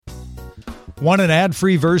Want an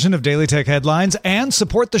ad-free version of Daily Tech Headlines and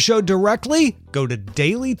support the show directly? Go to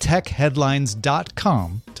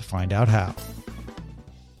dailytechheadlines.com to find out how.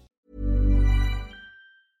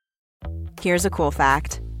 Here's a cool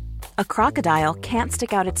fact. A crocodile can't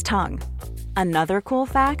stick out its tongue. Another cool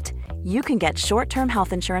fact, you can get short-term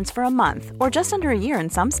health insurance for a month or just under a year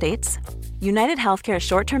in some states. United Healthcare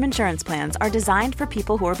short-term insurance plans are designed for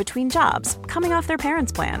people who are between jobs, coming off their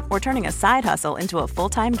parents' plan, or turning a side hustle into a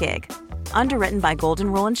full-time gig. Underwritten by Golden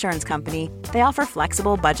Rule Insurance Company, they offer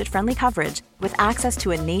flexible, budget-friendly coverage with access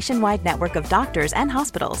to a nationwide network of doctors and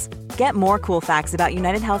hospitals. Get more cool facts about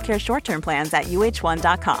United Healthcare short-term plans at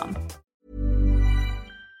uh1.com.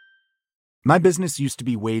 My business used to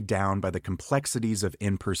be weighed down by the complexities of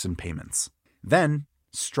in-person payments. Then,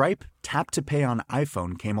 Stripe Tap to Pay on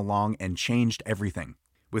iPhone came along and changed everything.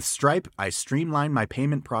 With Stripe, I streamlined my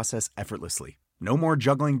payment process effortlessly. No more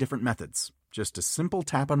juggling different methods. Just a simple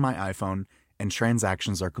tap on my iPhone and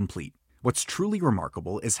transactions are complete. What's truly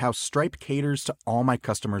remarkable is how Stripe caters to all my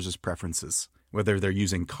customers' preferences. Whether they're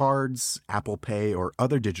using cards, Apple Pay, or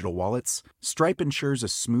other digital wallets, Stripe ensures a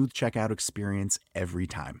smooth checkout experience every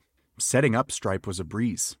time. Setting up Stripe was a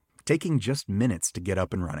breeze, taking just minutes to get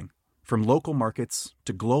up and running. From local markets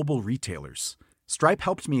to global retailers, Stripe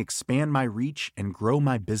helped me expand my reach and grow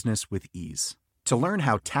my business with ease. To learn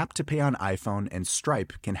how Tap to Pay on iPhone and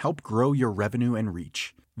Stripe can help grow your revenue and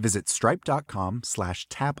reach, visit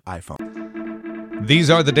stripe.com/tapiphone. These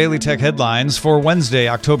are the Daily Tech Headlines for Wednesday,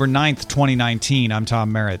 October 9th, 2019. I'm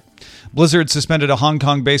Tom Merritt. Blizzard suspended a Hong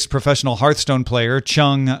Kong-based professional Hearthstone player,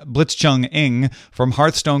 Blitzchung Ing, from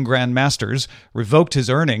Hearthstone Grandmasters, revoked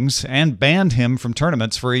his earnings, and banned him from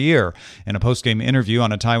tournaments for a year. In a post-game interview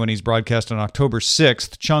on a Taiwanese broadcast on October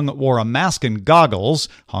 6th, Chung wore a mask and goggles.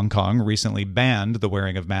 Hong Kong recently banned the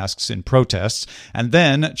wearing of masks in protests. And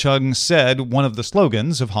then Chung said one of the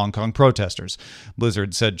slogans of Hong Kong protesters.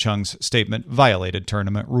 Blizzard said Chung's statement violated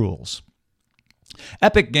tournament rules.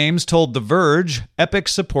 Epic Games told The Verge, Epic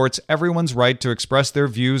supports everyone's right to express their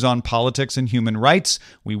views on politics and human rights.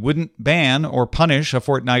 We wouldn't ban or punish a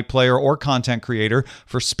Fortnite player or content creator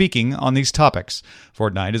for speaking on these topics.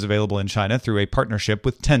 Fortnite is available in China through a partnership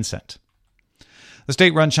with Tencent. The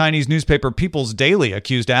state-run Chinese newspaper People's Daily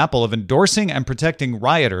accused Apple of endorsing and protecting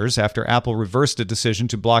rioters after Apple reversed a decision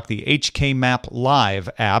to block the HKMap Live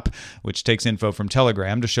app, which takes info from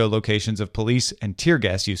Telegram to show locations of police and tear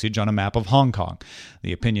gas usage on a map of Hong Kong.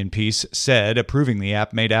 The opinion piece said approving the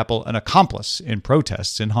app made Apple an accomplice in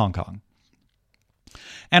protests in Hong Kong.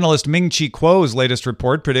 Analyst Ming-Chi Kuo's latest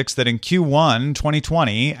report predicts that in Q1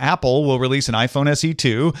 2020, Apple will release an iPhone SE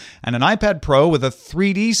 2 and an iPad Pro with a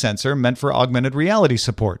 3D sensor meant for augmented reality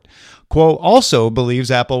support. Kuo also believes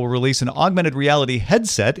Apple will release an augmented reality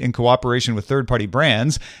headset in cooperation with third-party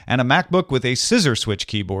brands and a MacBook with a scissor switch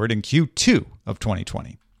keyboard in Q2 of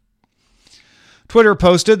 2020. Twitter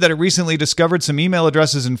posted that it recently discovered some email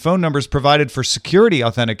addresses and phone numbers provided for security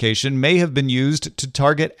authentication may have been used to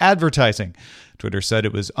target advertising. Twitter said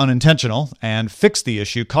it was unintentional and fixed the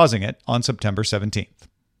issue causing it on September 17th.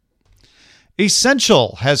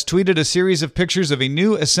 Essential has tweeted a series of pictures of a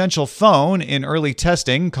new Essential phone in early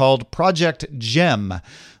testing called Project Gem.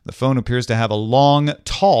 The phone appears to have a long,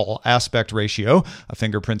 tall aspect ratio, a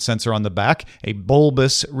fingerprint sensor on the back, a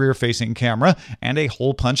bulbous rear-facing camera, and a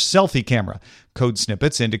hole-punch selfie camera. Code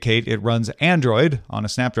snippets indicate it runs Android on a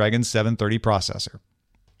Snapdragon 730 processor.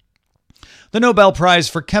 The Nobel Prize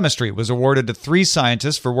for Chemistry was awarded to 3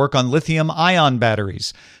 scientists for work on lithium-ion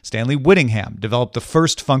batteries. Stanley Whittingham developed the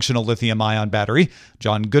first functional lithium-ion battery.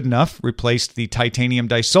 John Goodenough replaced the titanium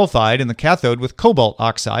disulfide in the cathode with cobalt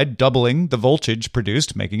oxide, doubling the voltage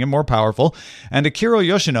produced, making it more powerful. And Akira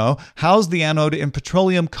Yoshino housed the anode in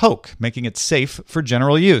petroleum coke, making it safe for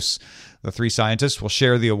general use. The 3 scientists will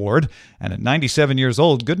share the award, and at 97 years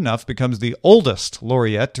old, Goodenough becomes the oldest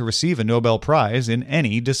laureate to receive a Nobel Prize in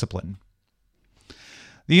any discipline.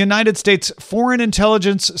 The United States Foreign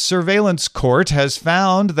Intelligence Surveillance Court has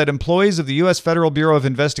found that employees of the U.S. Federal Bureau of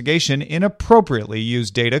Investigation inappropriately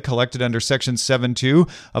used data collected under Section 7.2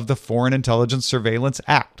 of the Foreign Intelligence Surveillance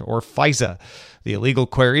Act, or FISA. The illegal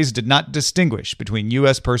queries did not distinguish between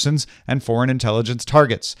U.S. persons and foreign intelligence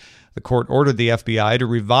targets. The court ordered the FBI to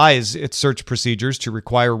revise its search procedures to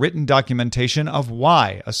require written documentation of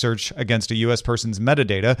why a search against a U.S. person's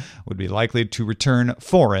metadata would be likely to return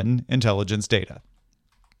foreign intelligence data.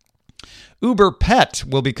 Uber Pet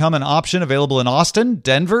will become an option available in Austin,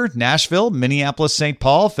 Denver, Nashville, Minneapolis, St.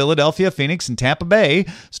 Paul, Philadelphia, Phoenix, and Tampa Bay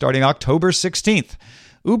starting October 16th.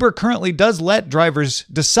 Uber currently does let drivers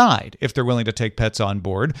decide if they're willing to take pets on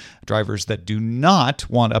board. Drivers that do not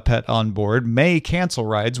want a pet on board may cancel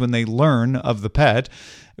rides when they learn of the pet.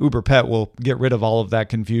 Uber Pet will get rid of all of that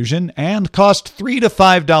confusion and cost $3 to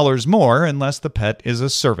 $5 more unless the pet is a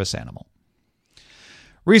service animal.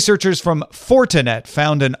 Researchers from Fortinet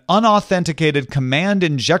found an unauthenticated command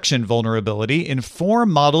injection vulnerability in 4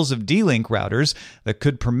 models of D-Link routers that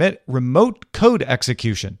could permit remote code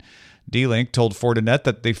execution. D-Link told Fortinet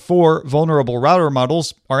that the 4 vulnerable router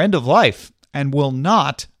models are end of life and will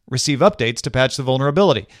not receive updates to patch the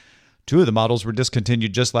vulnerability. 2 of the models were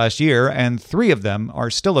discontinued just last year, and 3 of them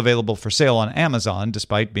are still available for sale on Amazon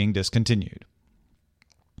despite being discontinued.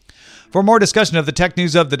 For more discussion of the tech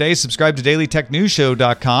news of the day, subscribe to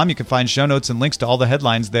dailytechnewsshow.com. You can find show notes and links to all the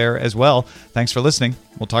headlines there as well. Thanks for listening.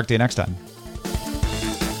 We'll talk to you next time.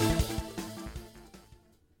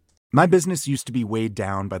 My business used to be weighed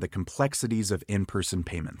down by the complexities of in-person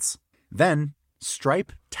payments. Then,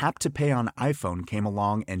 Stripe Tap to Pay on iPhone came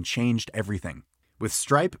along and changed everything. With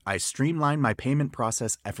Stripe, I streamlined my payment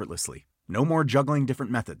process effortlessly. No more juggling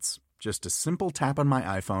different methods. Just a simple tap on my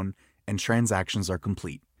iPhone and transactions are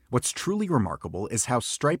complete. What's truly remarkable is how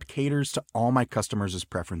Stripe caters to all my customers'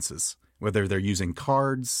 preferences. Whether they're using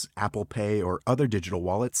cards, Apple Pay, or other digital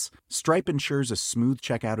wallets, Stripe ensures a smooth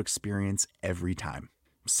checkout experience every time.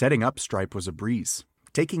 Setting up Stripe was a breeze,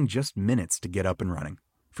 taking just minutes to get up and running.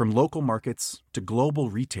 From local markets to global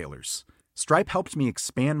retailers, Stripe helped me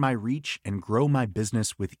expand my reach and grow my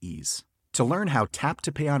business with ease. To learn how Tap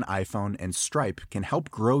to Pay on iPhone and Stripe can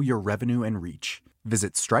help grow your revenue and reach,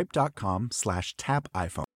 visit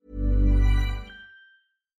stripe.com/tapiphone.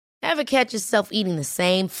 Ever catch yourself eating the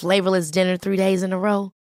same flavorless dinner 3 days in a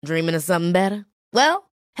row? Dreaming of something better?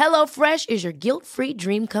 Well, HelloFresh is your guilt-free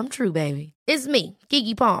dream come true, baby. It's me,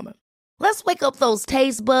 Keke Palmer. Let's wake up those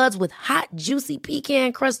taste buds with hot, juicy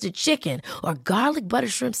pecan-crusted chicken or garlic butter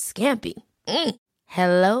shrimp scampi.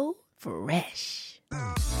 Hello Fresh.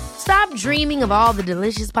 Stop dreaming of all the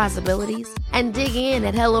delicious possibilities and dig in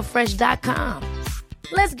at HelloFresh.com.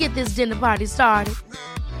 Let's get this dinner party started.